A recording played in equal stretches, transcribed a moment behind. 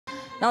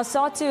Now,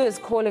 SARTU is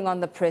calling on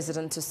the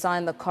President to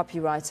sign the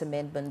Copyright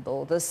Amendment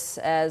Bill. This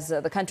as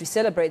the country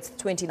celebrates the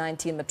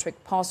 2019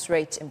 matric pass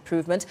rate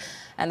improvement,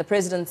 and the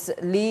President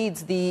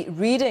leads the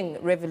Reading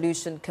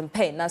Revolution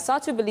campaign. Now,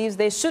 SARTU believes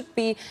there should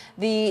be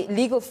the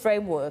legal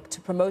framework to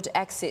promote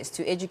access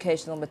to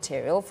educational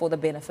material for the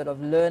benefit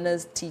of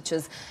learners,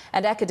 teachers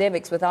and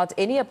academics without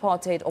any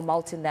apartheid or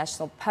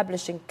multinational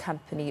publishing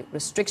company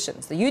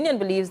restrictions. The union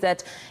believes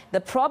that the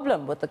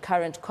problem with the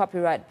current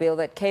copyright bill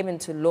that came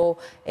into law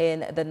in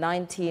the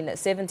 1970s.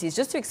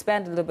 Just to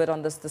expand a little bit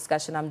on this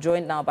discussion, I'm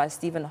joined now by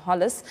Stephen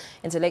Hollis,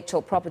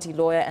 intellectual property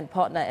lawyer and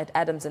partner at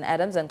Adams &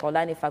 Adams, and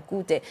Xolani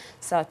Fakute,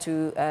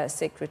 SARTU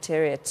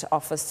Secretariat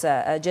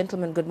Officer.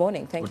 Gentlemen, good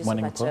morning. Thank you so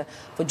much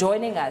for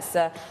joining us.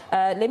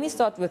 Let me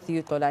start with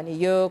you, Xolani.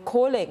 You're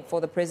calling for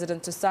the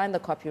President to sign the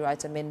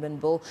Copyright Amendment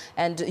Bill,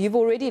 and you've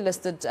already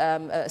listed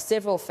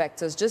several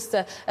factors. Just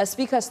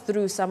speak us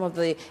through some of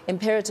the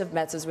imperative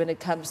matters when it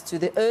comes to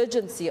the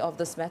urgency of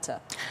this matter.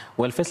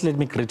 Well, first, let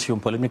me greet you,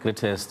 Paul. Let me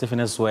greet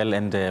Stephen as well,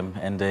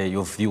 and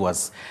your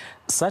viewers.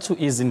 SARTU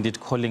is indeed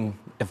calling,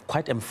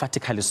 quite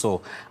emphatically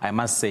so, I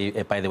must say,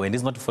 by the way, and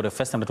it's not for the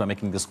first time that we're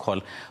making this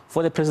call,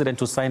 for the President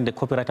to sign the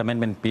Copyright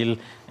Amendment Bill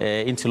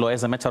into law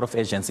as a matter of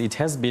urgency. It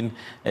has been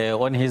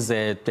on his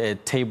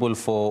table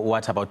for,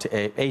 what, about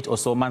 8 or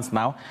so months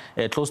now,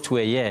 close to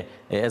a year,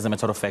 as a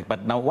matter of fact.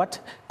 But now what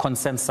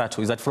concerns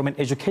SARTU is that from an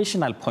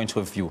educational point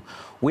of view,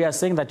 we are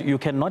saying that you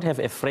cannot have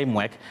a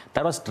framework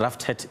that was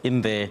drafted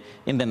in the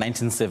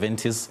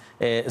 1970s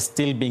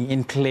still being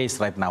in place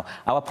right now.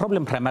 Our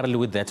problem primarily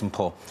with that,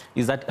 Mpo,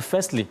 is that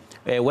firstly,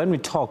 when we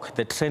talk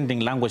the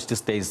trending language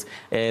these days,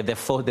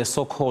 the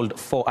so-called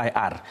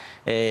 4IR,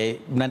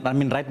 I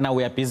mean, right now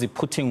we are busy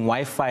putting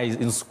Wi-Fi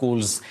in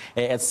schools,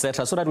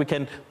 etc., so that we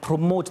can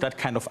promote that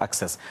kind of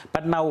access.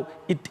 But now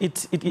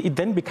it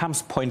then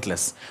becomes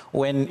pointless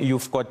when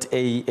you've got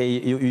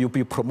you'll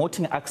be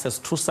promoting access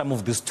through some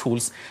of these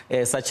tools,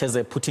 such as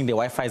putting the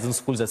Wi-Fi's in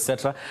schools,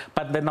 etc.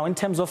 But then now in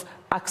terms of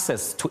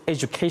access to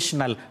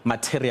educational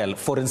material,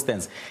 for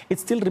instance, it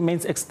still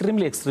remains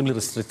extremely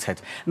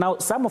restricted. Now,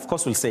 some, of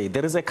course, will say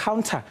there is a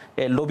counter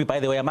lobby, by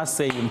the way, I must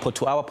say,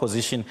 to our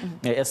position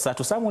as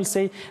SARTU. Some will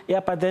say,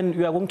 yeah, but then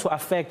you are going to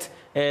affect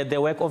the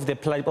work of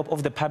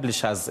the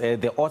publishers,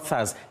 the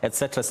authors,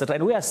 etc., etc.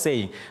 And we are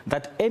saying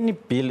that any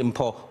bill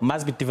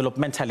must be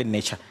developmental in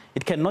nature.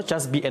 It cannot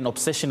just be an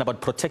obsession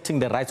about protecting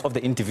the rights of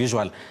the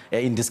individual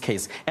in this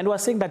case. And we are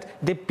saying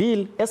that the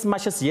bill, as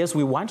much as, yes,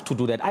 we want to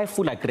do that, I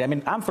fully agree. I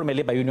mean, I'm from a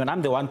labor union.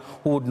 I'm the one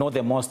who would know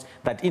the most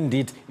that,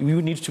 indeed,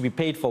 you need to be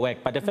paid for work.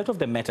 But the fact of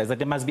the matter is that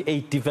there must be a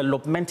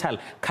developmental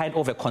kind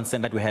of a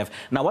concern that we have.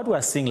 Now, what we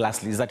are seeing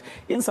lastly is that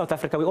in South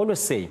Africa, we always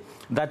say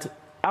that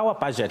our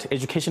budget,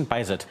 education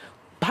budget,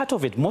 part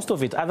of it, most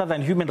of it, other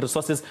than human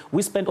resources,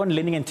 we spend on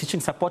learning and teaching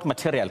support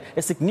material,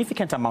 a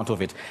significant amount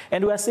of it.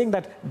 And we are saying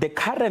that the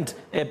current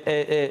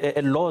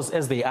laws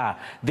as they are,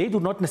 they do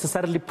not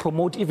necessarily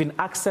promote even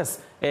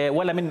access.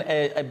 Well, I mean,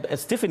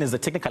 Stephen is a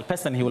technical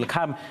person. He will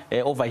come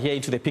over here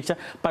into the picture.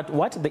 But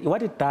what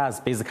it does,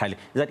 basically, is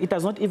that it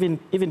does not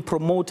even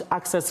promote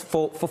access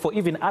for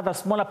even other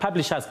smaller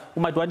publishers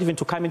who might want even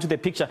to come into the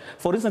picture.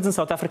 For instance, in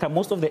South Africa,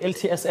 most of the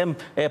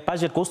LTSM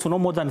budget goes to no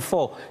more than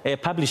 4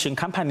 publishing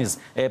companies,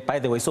 by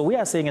the way. So we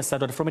are saying, as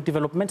SARTU, from a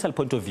developmental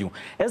point of view,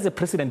 as the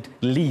President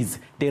leads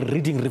the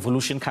Reading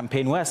Revolution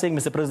campaign, we are saying,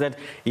 Mr. President,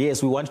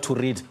 yes, we want to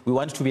read. We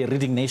want to be a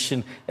reading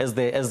nation as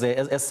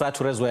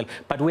SARTU as well.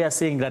 But we are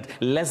saying that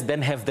let's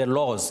then have the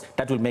laws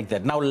that will make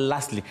that. Now,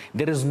 lastly,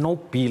 there is no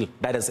bill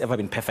that has ever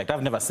been perfect.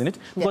 I've never seen it,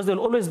 because there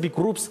will always be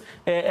groups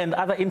and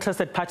other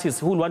interested parties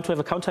who will want to have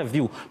a counter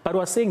view. But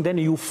we are saying then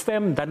you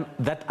firm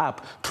that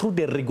up through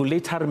the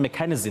regulatory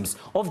mechanisms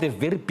of the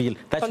very bill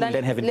that you will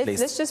then have in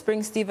place. Let's just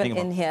bring Stephen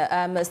in here.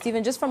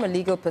 Stephen, just from a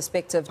legal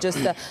perspective, just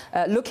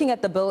looking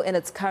at the bill in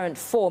its current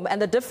form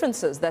and the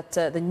differences that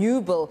the new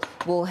bill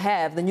will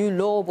have, the new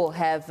law will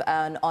have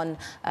on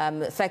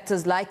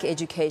factors like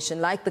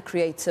education, like the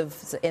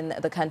creatives in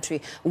the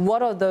country.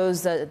 What are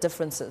those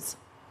differences?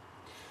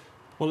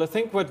 Well, I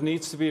think what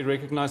needs to be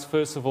recognized,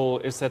 first of all,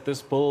 is that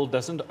this bill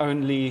doesn't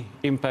only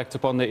impact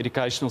upon the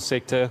educational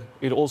sector,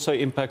 it also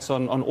impacts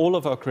on all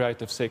of our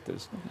creative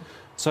sectors.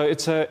 So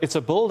it's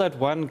a bill that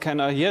one can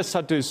hear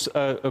SARTU's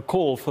a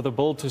call for the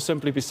bill to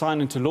simply be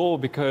signed into law,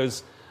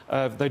 because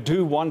they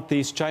do want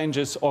these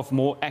changes of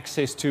more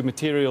access to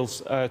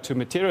materials to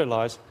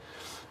materialize.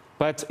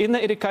 But in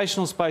the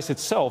educational space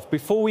itself,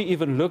 before we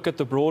even look at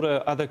the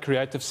broader other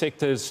creative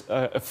sectors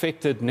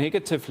affected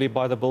negatively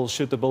by the bill,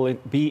 should the bill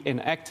be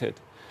enacted,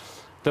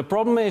 the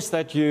problem is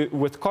that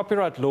with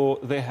copyright law,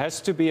 there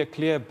has to be a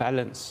clear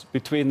balance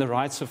between the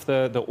rights of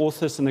the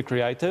authors and the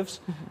creatives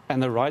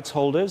and the rights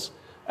holders,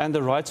 and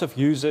the rights of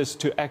users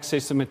to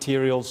access the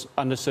materials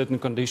under certain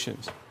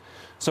conditions.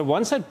 So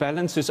once that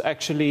balance is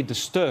actually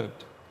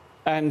disturbed,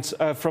 and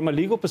from a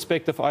legal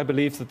perspective, I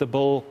believe that the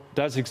bill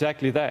does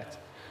exactly that.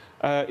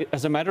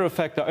 As a matter of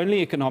fact, the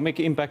only economic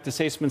impact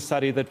assessment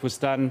study that was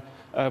done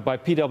by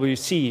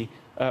PwC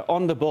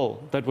on the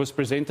bill that was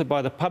presented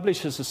by the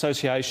Publishers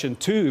Association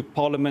to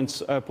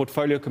Parliament's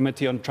Portfolio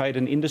Committee on Trade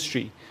and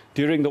Industry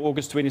during the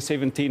August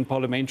 2017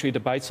 parliamentary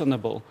debates on the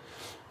bill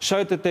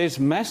showed that there's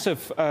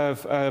massive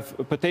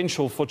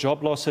potential for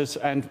job losses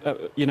and,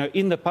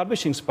 in the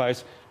publishing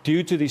space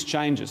due to these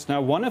changes.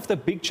 Now, one of the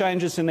big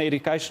changes in the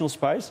educational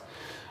space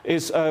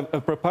is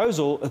a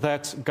proposal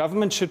that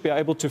government should be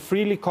able to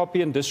freely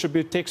copy and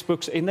distribute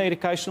textbooks in the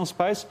educational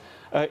space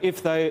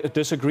if they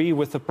disagree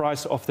with the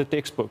price of the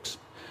textbooks.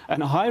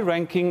 And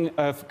high-ranking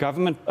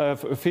government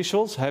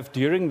officials have,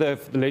 during the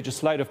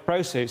legislative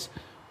process,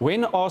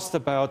 when asked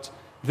about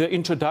the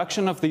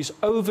introduction of these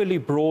overly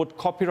broad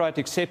copyright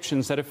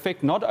exceptions that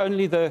affect not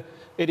only the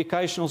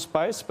educational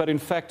space, but in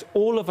fact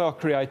all of our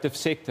creative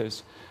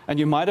sectors. And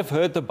you might have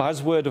heard the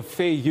buzzword of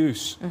fair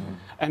use.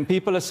 And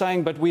people are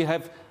saying, but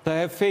they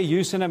have fair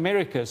use in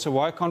America, so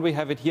why can't we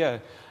have it here?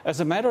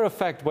 As a matter of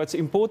fact, what's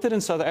important in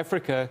South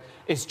Africa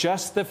is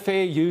just the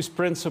fair use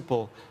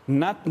principle.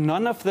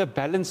 None of the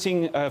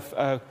balancing of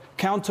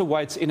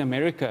counterweights in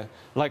America,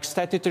 like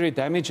statutory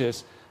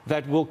damages,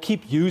 that will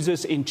keep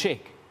users in check.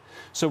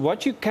 So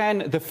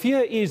the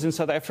fear is in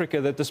South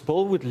Africa that this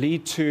bill would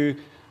lead to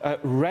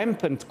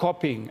rampant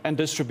copying and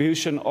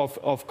distribution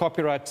of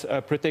copyright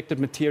protected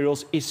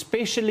materials,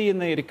 especially in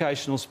the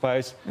educational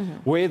space,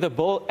 where the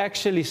bill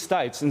actually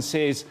states and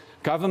says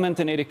government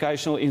and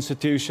educational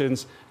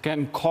institutions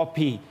can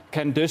copy,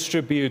 can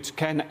distribute,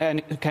 can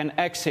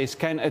access,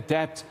 can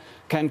adapt,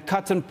 can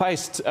cut and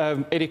paste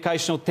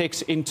educational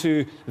text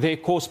into their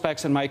course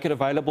packs and make it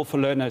available for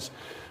learners.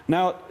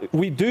 Now,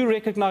 we do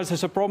recognize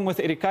there's a problem with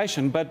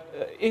education,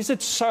 but is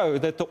it so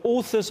that the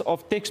authors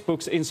of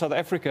textbooks in South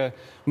Africa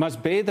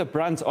must bear the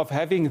brunt of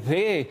having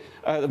their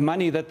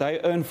money that they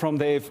earn from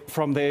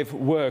their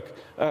work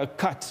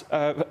cut,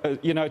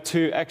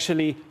 to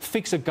actually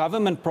fix a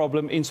government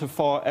problem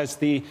insofar as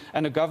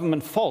and a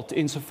government fault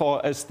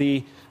insofar as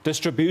the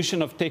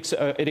distribution of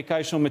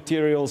educational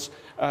materials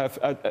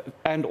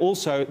and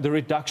also the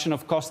reduction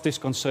of cost is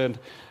concerned?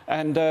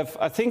 And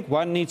I think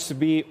one needs to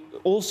be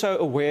also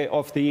aware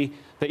of the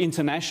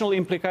international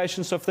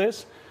implications of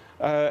this.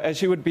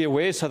 As you would be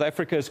aware, South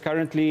Africa is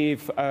currently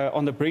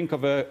on the brink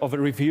of a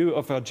review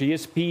of our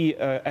GSP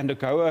and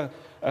AGOA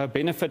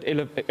benefit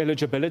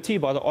eligibility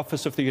by the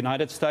Office of the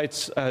United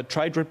States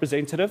Trade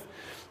Representative.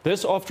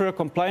 This after a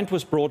complaint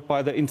was brought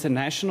by the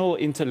International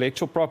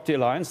Intellectual Property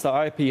Alliance, the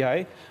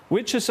IPA,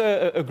 which is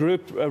a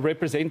group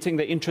representing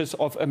the interests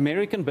of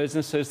American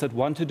businesses that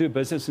want to do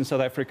business in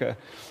South Africa.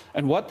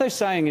 And what they're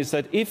saying is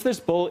that if this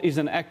bill is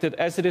enacted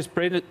as it is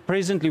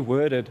presently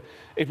worded,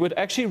 it would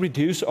actually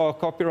reduce our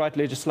copyright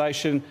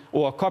legislation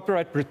or our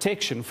copyright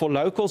protection for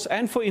locals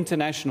and for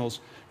internationals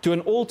to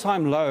an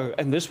all-time low,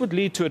 and this would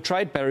lead to a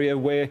trade barrier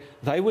where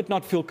they would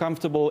not feel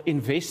comfortable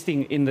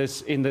investing in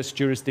this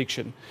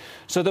jurisdiction.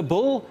 So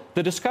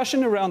the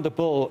discussion around the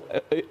bill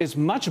is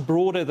much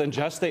broader than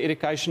just the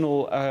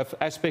educational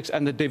aspects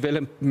and the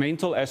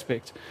developmental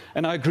aspects.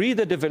 And I agree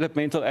the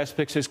developmental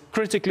aspects is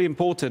critically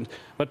important,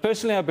 but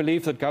personally I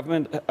believe that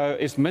government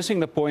is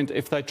missing the point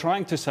if they're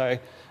trying to say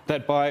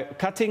that by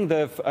cutting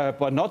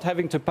by not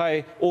having to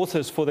pay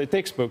authors for their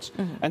textbooks,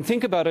 and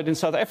think about it, in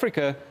South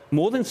Africa,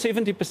 more than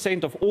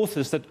 70% of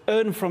authors that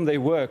earn from their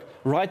work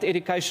write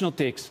educational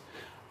texts.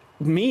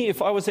 Me,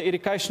 if I was an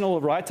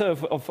educational writer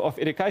of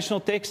educational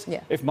text,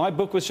 if my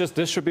book was just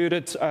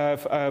distributed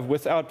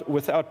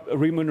without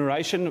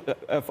remuneration,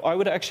 I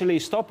would actually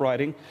stop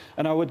writing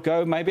and I would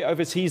go maybe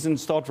overseas and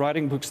start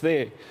writing books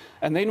there.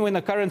 And then when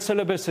the current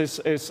syllabus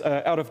is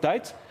out of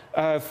date,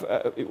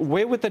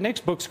 where would the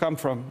next books come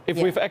from if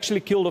we've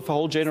actually killed off a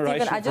whole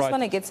generation? Stephen, I just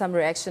want to get some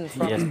reaction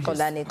from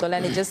Xolani.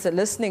 Xolani, just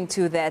listening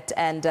to that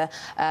and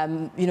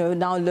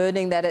now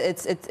learning that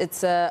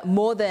it's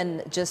more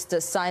than just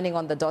signing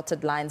on the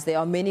dotted lines. There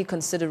are many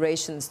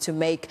considerations to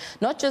make,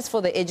 not just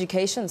for the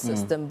education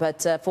system,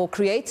 but for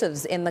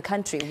creatives in the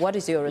country. What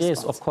is your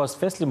response? Yes, of course.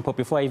 Firstly,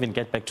 before I even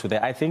get back to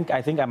that, I think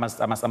I must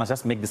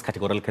just make this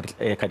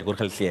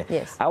categorical clear.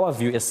 Yes. Our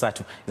view is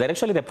that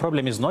actually the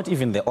problem is not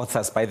even the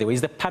authors, by the way,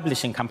 it's the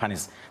publishing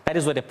companies. That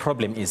is where the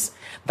problem is.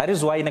 That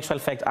is why, in actual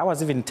fact, I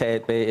was even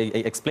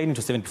explaining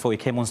to Stephen before we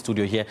came on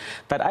studio here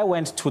that I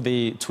went to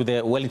the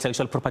World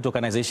Intellectual Property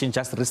Organization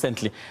just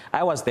recently.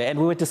 I was there and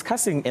we were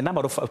discussing a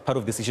number of part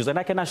of these issues, and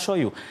I can assure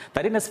you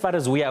that in as far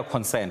as we are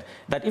concerned,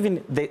 that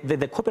even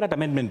the Copyright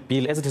Amendment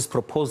Bill as it is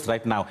proposed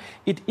right now,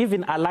 it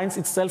even aligns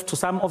itself to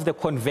some of the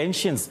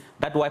conventions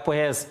that WIPO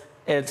has,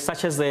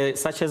 such as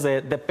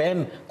the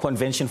PEN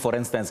Convention, for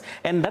instance,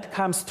 and that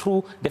comes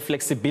through the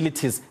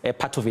flexibilities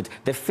part of it,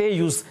 the fair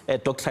use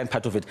doctrine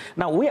part of it.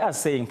 Now we are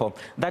saying, Paul,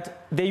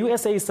 that the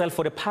USA itself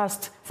for the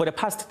past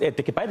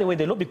decade, by the way,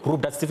 the lobby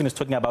group that Stephen is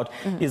talking about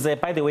is,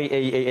 by the way,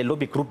 a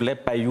lobby group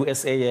led by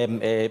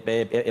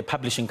USA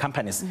publishing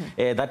companies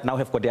that now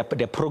have got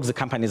their proxy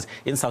companies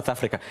in South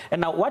Africa.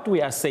 And now what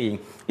we are saying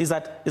is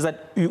that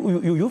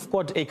you've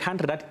got a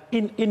country that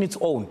in its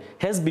own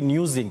has been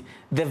using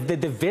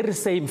the very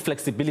same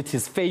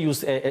flexibilities, fair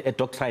use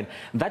doctrine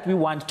that we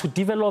want to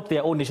develop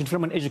their own nation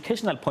from an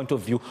educational point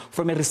of view,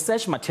 from a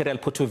research material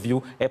point of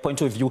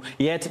view,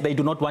 yet they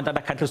do not want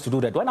other countries to do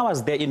that. When I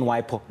was there in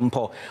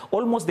Mpo,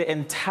 almost the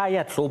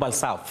entire global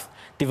south,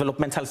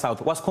 developmental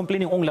south, was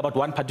complaining only about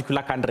one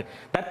particular country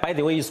that, by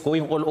the way, is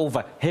going all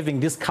over having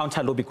this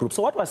counter lobby group.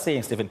 So what we're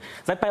saying, Stephen,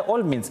 is that by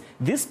all means,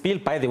 this bill,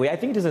 by the way, I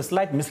think it is a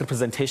slight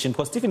misrepresentation,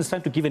 because Stephen is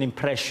trying to give an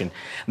impression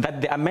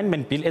that the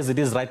amendment bill as it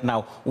is right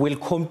now will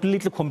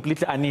completely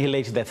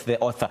annihilate the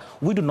author.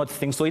 We do not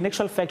think so. In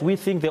actual fact, we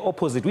think the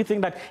opposite. We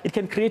think that it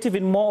can create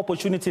even more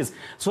opportunities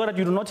so that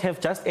you do not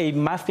have just a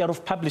mafia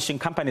of publishing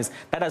companies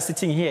that are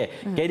sitting here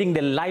getting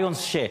the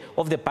lion's share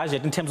of the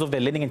budget in terms of the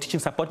learning and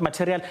teaching support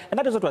material. And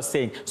that is what we're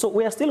saying. So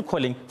we are still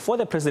calling for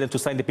the president to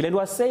sign the bill. And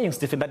we are saying,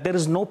 Stephen, that there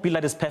is no bill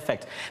that is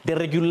perfect. The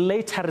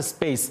regulatory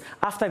space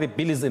after the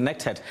bill is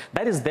enacted,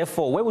 that is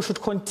therefore where we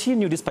should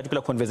continue this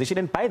particular conversation.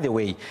 And by the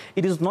way,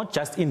 it is not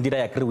just, indeed, I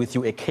agree with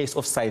you, a case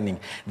of signing.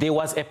 There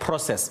was a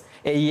process,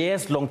 a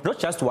years long, not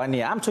just 1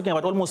 year. I'm talking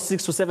about almost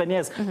 6 to 7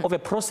 years of a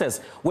process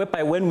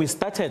whereby when we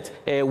started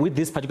with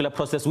this particular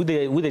process with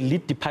the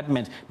lead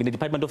department, in the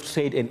Department of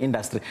Trade and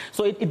Industry.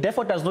 So it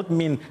therefore does not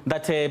mean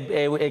that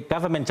a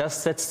government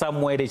just sat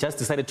somewhere, they just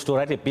decided to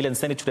write a bill and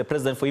send it to the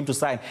president for him to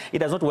sign. It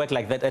does not work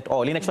like that at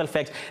all. In actual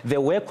fact,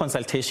 there were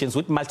consultations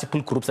with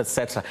multiple groups,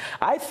 etc.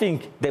 I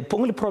think the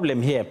only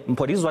problem here,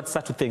 this is what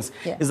Satu thinks,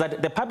 is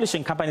that the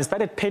publishing company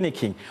started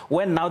panicking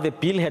when now the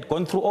bill had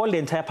gone through all the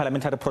entire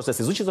parliamentary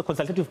processes, which is a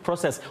consultative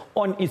process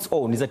on its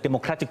own. It's a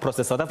democratic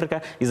process. South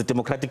Africa is a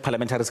democratic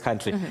parliamentary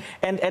country.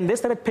 And they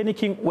started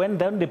panicking when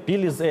then the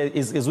bill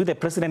is with the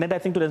president, and I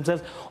think to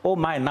themselves, oh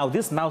my, now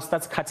this now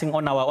starts cutting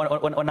on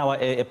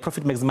our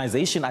profit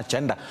maximization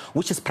agenda,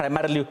 which is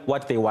primarily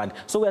what they want.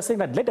 So we are saying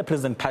that let the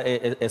president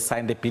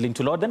sign the bill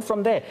into law. Then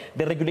from there,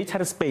 the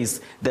regulatory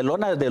space, the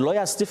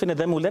lawyers, Stephen and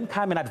them will then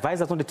come and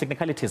advise us on the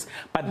technicalities.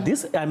 But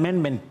this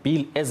amendment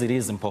bill, as it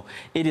is,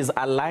 it is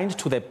aligned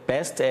to the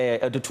best,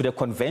 to the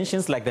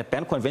conventions like the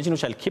Berne Convention,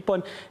 which I'll keep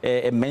on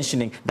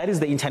mentioning. That is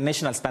the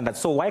international standard.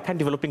 So why can't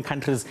developing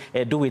countries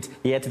do it,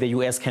 yet the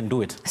US can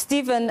do it?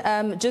 Stephen,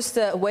 just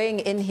weighing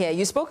in here,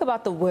 you spoke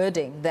about the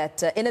wording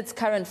that in its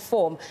current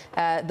form,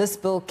 this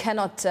bill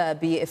cannot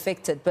be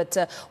effected.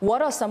 But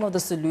what are some of the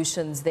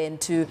solutions then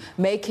to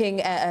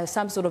making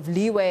some sort of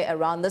leeway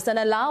around this and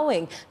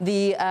allowing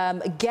the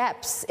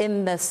gaps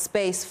in the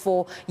space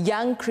for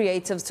young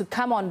creatives to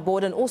come on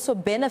board and also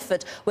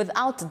benefit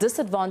without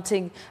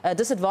disadvantaging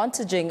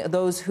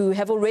those who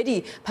have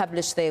already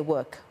published their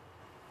work?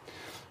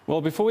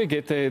 Well, before we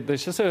get there,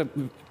 there's just a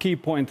key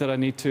point that I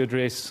need to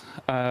address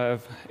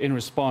in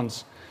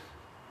response.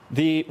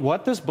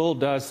 What this bill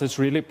does that's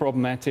really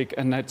problematic,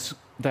 and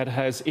that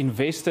has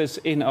investors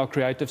in our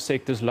creative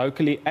sectors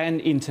locally and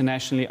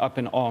internationally up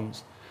in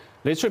arms.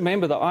 Let's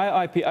remember the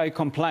IIPA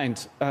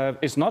complaint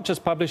is not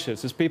just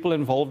publishers, it's people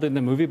involved in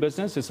the movie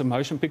business, it's a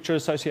Motion Picture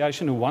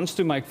Association who wants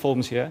to make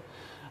films here.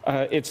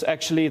 It's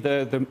actually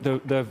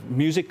the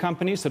music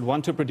companies that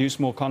want to produce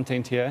more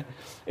content here.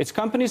 It's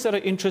companies that are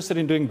interested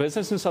in doing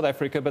business in South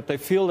Africa, but they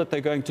feel that they're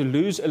going to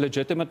lose a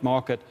legitimate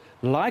market,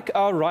 like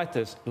our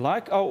writers,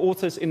 like our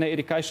authors in the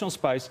educational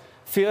space,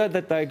 fear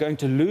that they're going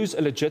to lose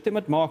a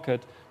legitimate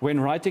market when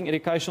writing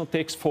educational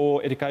texts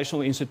for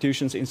educational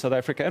institutions in South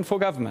Africa and for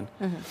government.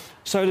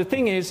 So the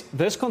thing is,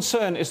 this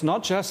concern is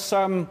not just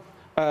some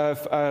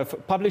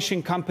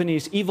publishing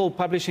companies, evil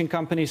publishing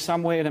companies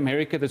somewhere in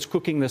America that's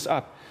cooking this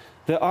up.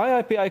 The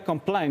IIPA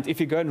complaint,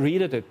 if you go and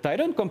read it, they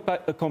don't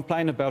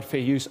complain about fair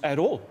use at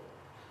all.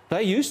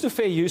 They're used to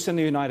fair use in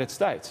the United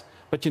States.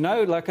 But you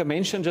know, like I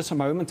mentioned just a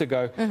moment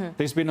ago,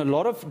 there's been a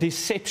lot of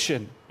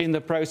deception in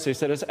the process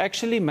that has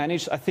actually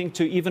managed, I think,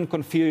 to even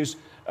confuse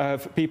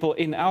people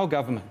in our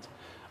government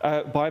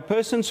by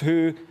persons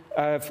who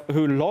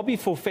lobby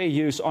for fair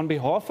use on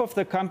behalf of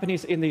the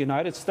companies in the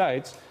United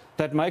States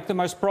that make the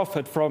most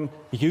profit from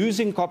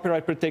using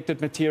copyright-protected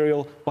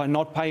material by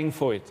not paying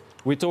for it.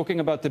 We're talking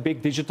about the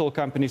big digital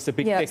companies, the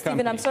big tech Stephen,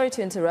 companies. I'm sorry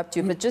to interrupt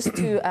you, but just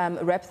to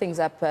wrap things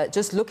up,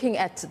 just looking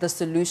at the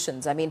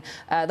solutions. I mean,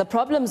 the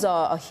problems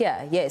are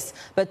here, yes,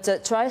 but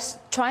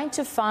trying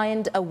to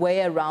find a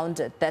way around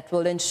it that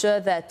will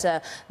ensure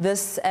that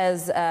this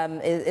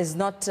is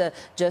not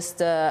just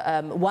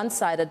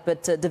one-sided,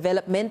 but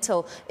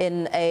developmental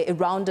in a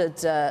rounded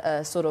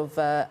sort of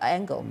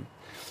angle.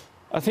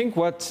 I think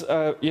what,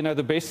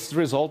 the best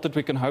result that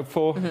we can hope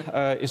for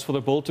is for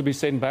the bill to be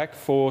sent back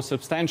for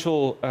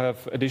substantial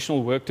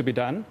additional work to be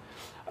done.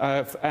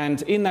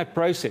 And in that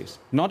process,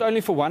 not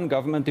only for one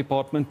government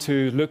department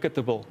to look at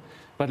the bill,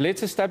 but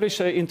let's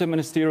establish an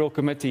interministerial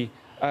committee,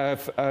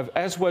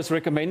 as was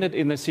recommended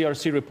in the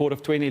CRC report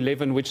of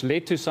 2011, which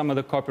led to some of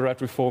the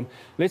copyright reform.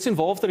 Let's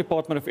involve the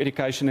Department of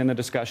Education in the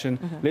discussion.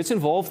 Let's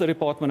involve the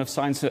Department of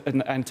Science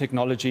and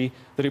Technology,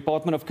 the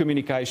Department of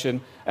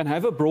Communication, and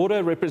have a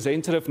broader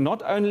representative,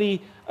 not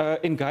only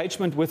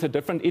engagement with the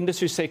different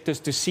industry sectors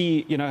to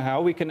see,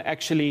 how we can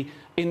actually,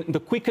 in the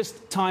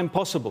quickest time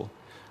possible,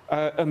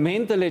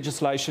 amend the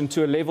legislation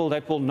to a level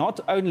that will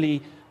not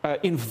only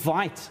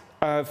invite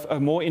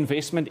more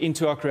investment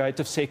into our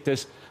creative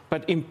sectors,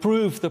 but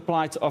improve the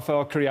plight of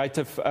our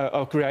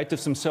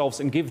creatives themselves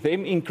and give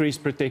them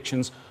increased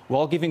protections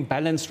while giving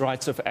balanced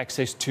rights of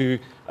access to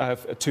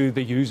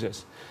the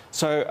users.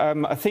 So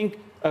I think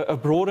a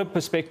broader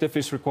perspective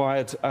is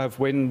required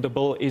when the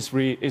bill is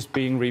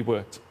being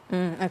reworked.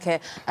 Okay.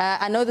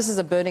 I know this is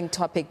a burning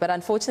topic, but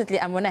unfortunately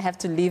I'm going to have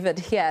to leave it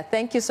here.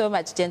 Thank you so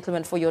much,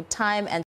 gentlemen, for your time and